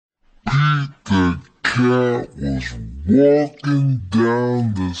The cat was walking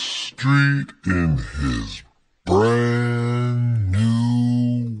down the street in his brand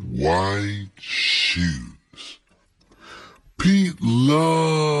new white shoes. Pete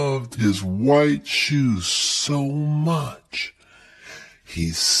loved his white shoes so much,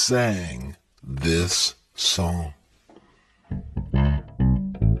 he sang this song.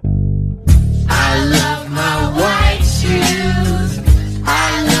 I love my white shoes.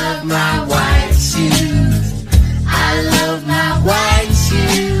 I love my white shoes. I love my white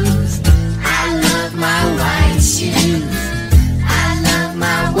shoes. I love my white shoes. I love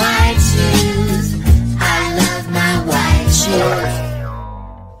my white shoes. I love my white shoes.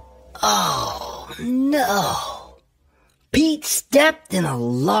 Oh, no. Pete stepped in a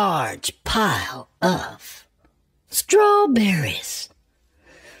large pile of strawberries.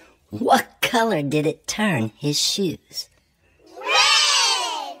 What color did it turn his shoes?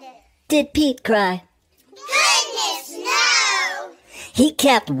 Red! Did Pete cry? Goodness, no! He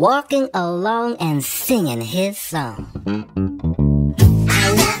kept walking along and singing his song.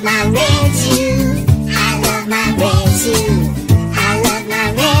 I love my red shoes. I love my red shoes. I love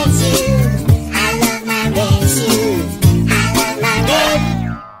my red shoes. I love my red shoes. I love my red.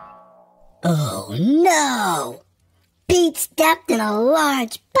 Oh, no! Pete stepped in a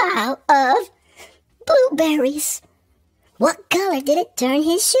large pile of blueberries. What color did it turn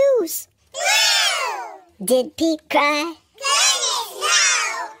his shoes? Blue! Did Pete cry? Goodness,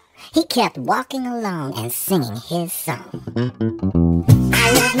 no! He kept walking along and singing his song.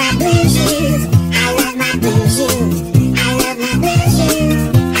 I love my blue shoes. I love my blue shoes. I love my blue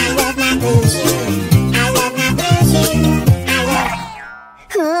shoes. I love my blue shoes. I love my blue shoes. I love.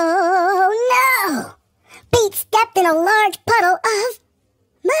 Oh, no! Pete stepped in a large puddle of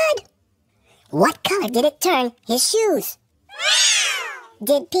mud. What color did it turn his shoes? Brown!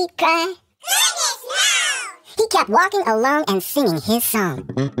 Did Pete cry? Goodness, no! He kept walking along and singing his song.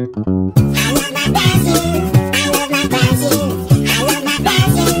 I love my brown shoes. I love my brown shoes. I love my brown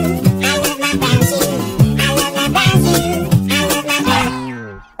shoes. I love my brown shoes. I love my brown shoes. I love my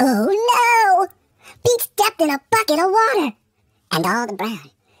brown. Oh, no! Pete stepped in a bucket of water. And all the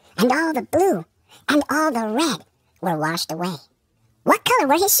brown, and all the blue, and all the red were washed away. What color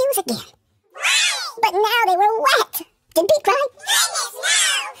were his shoes again? Brown! But now they were wet. Did Pete cry? Goodness, no!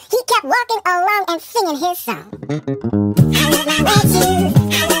 He kept walking along and singing his song. I